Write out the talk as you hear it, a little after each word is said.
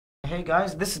Hey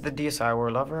guys, this is the DSI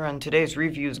War Lover, and today's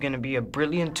review is going to be a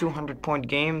brilliant 200-point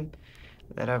game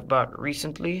that I've bought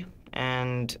recently,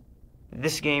 and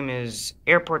this game is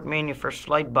Airport Mania First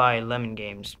Flight by Lemon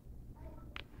Games.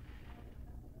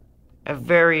 A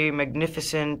very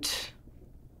magnificent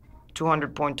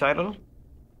 200-point title,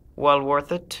 well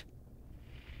worth it.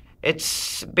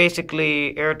 It's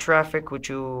basically air traffic, which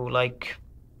you like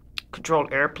control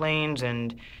airplanes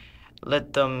and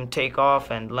let them take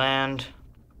off and land.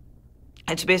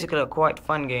 It's basically a quite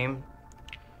fun game.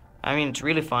 I mean, it's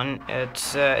really fun.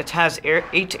 It has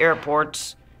 8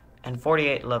 airports and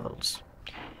 48 levels,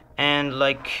 and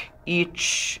like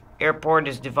each airport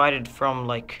is divided from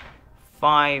like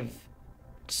 5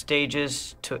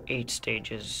 stages to 8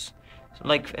 stages. So,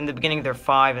 like in the beginning they're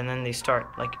 5, and then they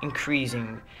start like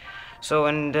increasing. So,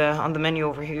 and on the menu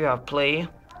over here you have play,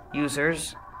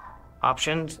 users,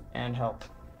 options, and help.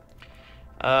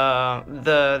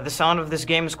 The sound of this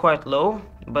game is quite low,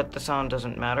 but the sound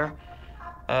doesn't matter.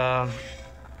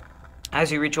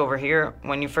 As you reach over here,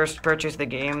 when you first purchase the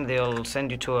game, they'll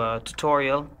send you to a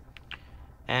tutorial,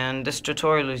 and this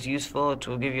tutorial is useful. It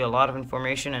will give you a lot of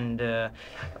information and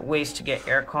ways to get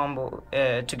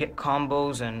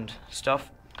combos and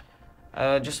stuff.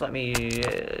 Just let me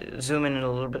zoom in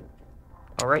a little bit.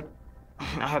 All right,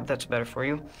 I hope that's better for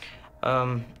you.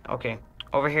 Okay.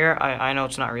 Over here, I know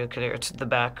it's not real clear. It's the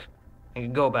back. You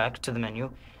go back to the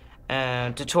menu.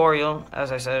 Tutorial,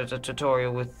 as I said, it's a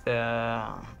tutorial with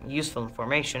useful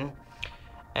information.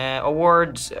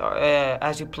 Awards.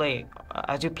 As you play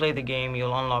the game,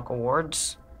 you'll unlock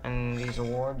awards, and these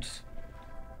awards.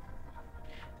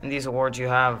 You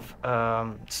have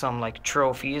some like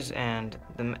trophies and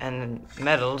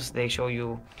medals. They show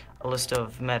you a list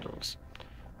of medals.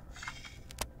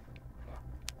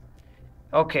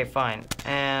 Okay, fine.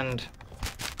 And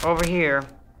over here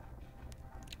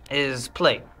is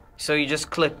play. So you just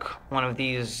click one of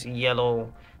these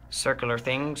yellow circular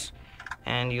things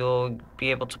and you'll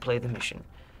be able to play the mission.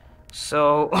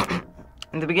 So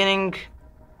in the beginning,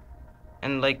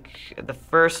 and like the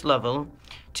first level,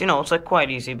 it's like quite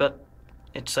easy, but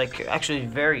it's like actually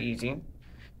very easy.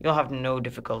 You'll have no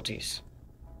difficulties.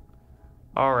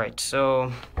 Alright,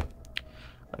 so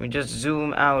let me just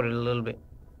zoom out a little bit.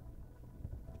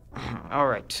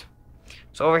 Alright,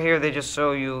 so over here they just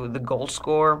show you the gold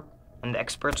score and the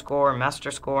expert score,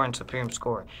 master score, and supreme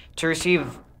score. To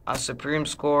receive a supreme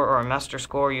score or a master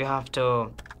score, you have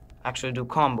to actually do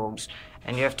combos,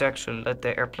 and you have to actually let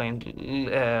the airplane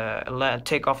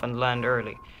take off and land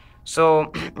early.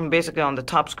 So basically on the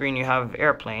top screen you have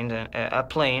airplanes, a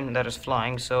plane that is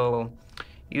flying, so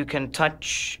you can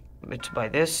touch it by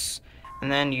this,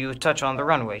 and then you touch on the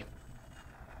runway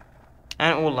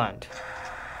and it will land.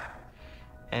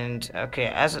 And okay,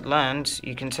 as it lands,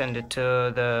 you can send it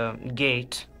to the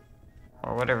gate,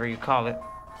 or whatever you call it.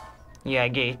 Yeah,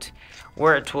 gate,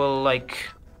 where it will like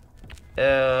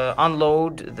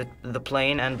unload the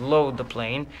plane and load the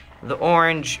plane. The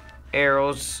orange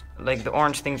arrows, like the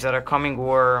orange things that are coming,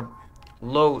 were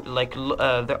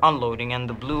they're unloading, and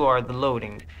the blue are the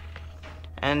loading.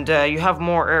 And you have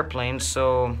more airplanes,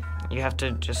 so you have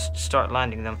to just start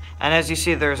landing them. And as you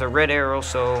see, there's a red arrow,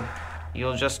 so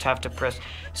you'll just have to press.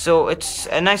 So it's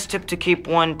a nice tip to keep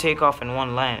one takeoff and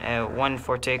one land, one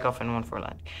for takeoff and one for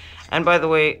land. And by the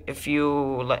way, if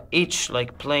you each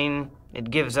plane, it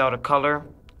gives out a color.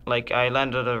 Like I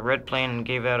landed a red plane and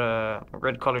gave out a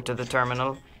red color to the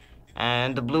terminal,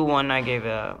 and the blue one I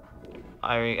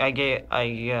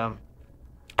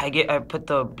put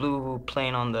the blue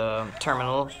plane on the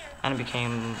terminal and it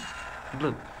became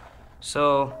blue.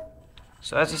 So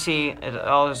as you see, it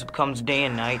always becomes day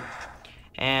and night,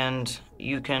 and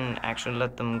you can actually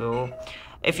let them go.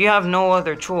 If you have no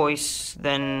other choice,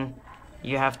 then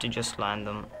you have to just land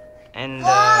them in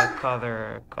the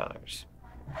colors.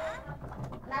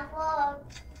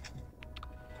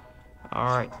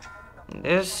 Alright,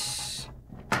 this,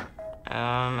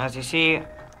 as you see,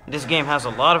 this game has a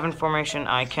lot of information.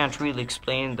 I can't really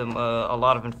explain them a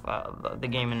lot of the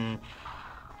game in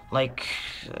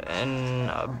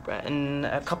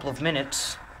a couple of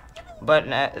minutes. But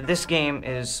this game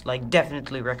is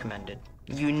definitely recommended.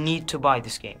 You need to buy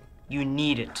this game. You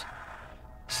need it.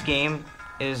 This game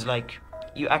is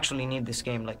you actually need this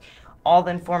game. All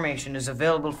the information is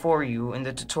available for you in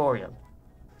the tutorial.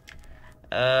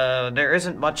 There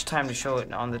isn't much time to show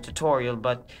it on the tutorial,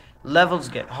 but levels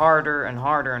get harder and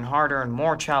harder and harder and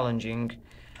more challenging.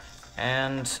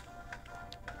 As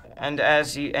I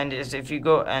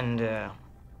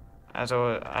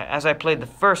played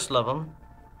the first level,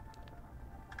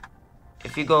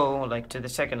 if you go to the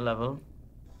second level,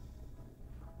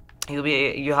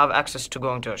 you have access to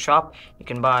going to a shop. You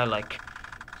can buy like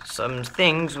some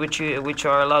things which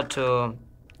are allowed to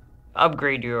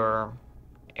upgrade your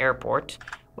airport,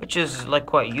 which is like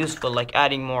quite useful, like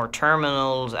adding more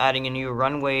terminals, adding a new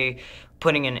runway,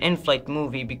 putting an in-flight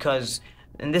movie, because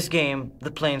in this game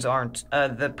the planes are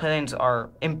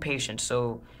impatient,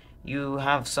 so you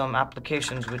have some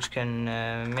applications which can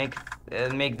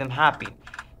make them happy.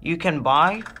 You can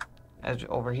buy, as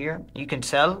over here, you can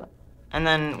sell, and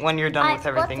then when you're done with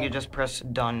everything, you just press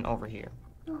done over here.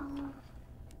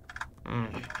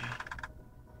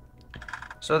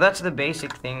 So that's the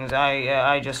basic things.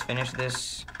 I just finished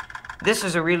this. This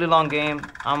is a really long game.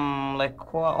 I'm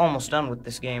like almost done with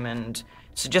this game, and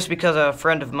so just because a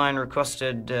friend of mine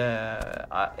requested, so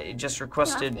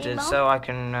I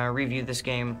can review this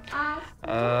game.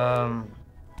 So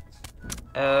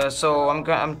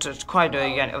I'm just quite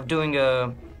of doing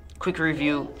a quick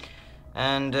review,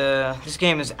 and this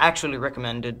game is actually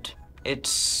recommended.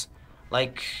 It's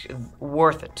like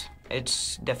worth it.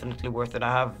 It's definitely worth it.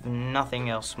 I have nothing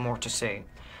else more to say.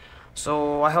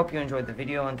 So I hope you enjoyed the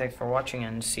video, and thanks for watching,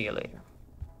 and see you later.